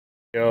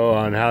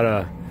On how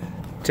to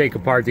take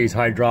apart these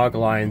hydraulic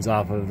lines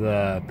off of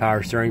the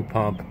power steering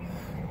pump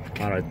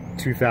on a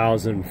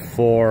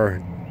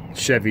 2004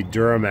 Chevy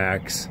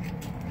Duramax.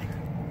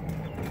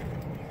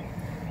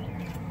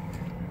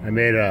 I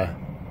made a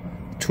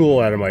tool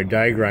out of my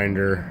die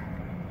grinder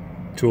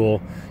tool.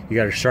 You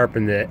got to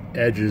sharpen the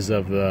edges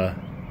of the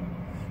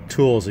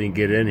tool so you can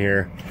get in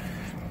here,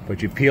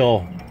 but you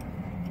peel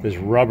this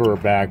rubber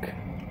back.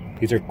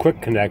 These are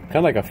quick connect, kind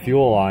of like a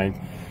fuel line.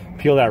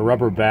 Peel that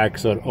rubber back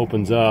so it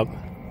opens up,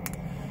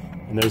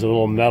 and there's a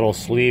little metal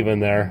sleeve in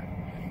there,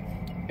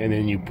 and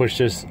then you push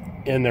this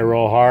in there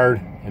real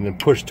hard and then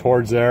push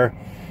towards there,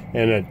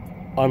 and it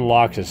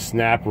unlocks a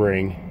snap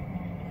ring,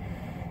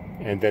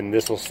 and then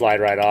this will slide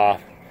right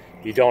off.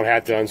 You don't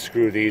have to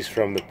unscrew these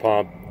from the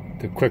pump.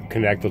 The quick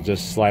connect will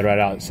just slide right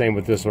out. Same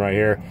with this one right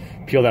here.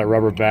 Peel that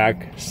rubber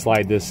back,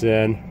 slide this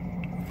in,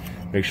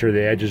 make sure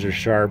the edges are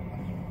sharp.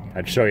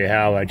 I'd show you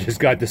how. I just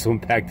got this one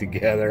back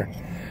together.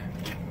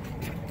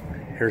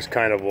 Here's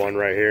kind of one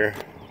right here.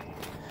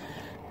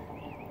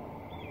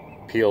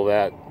 Peel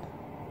that.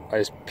 I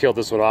just peeled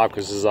this one off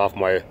because this is off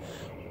my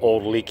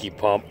old leaky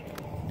pump.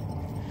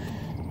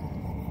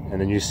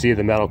 And then you see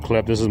the metal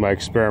clip. This is my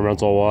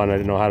experimental one. I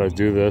didn't know how to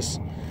do this.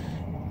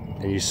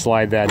 And you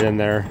slide that in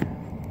there.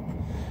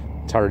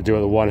 It's hard to do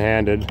it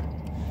one-handed.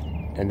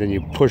 And then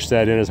you push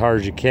that in as hard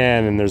as you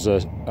can, and there's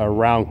a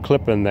round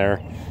clip in there.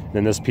 And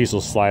then this piece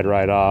will slide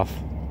right off.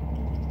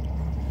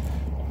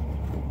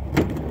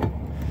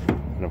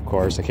 And of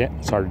course,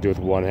 it's hard to do with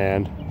one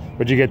hand,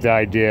 but you get the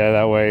idea.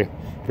 That way,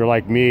 if you're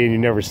like me and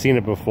you've never seen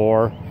it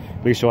before,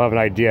 at least you'll have an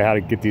idea how to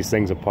get these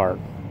things apart.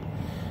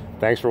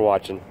 Thanks for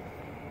watching.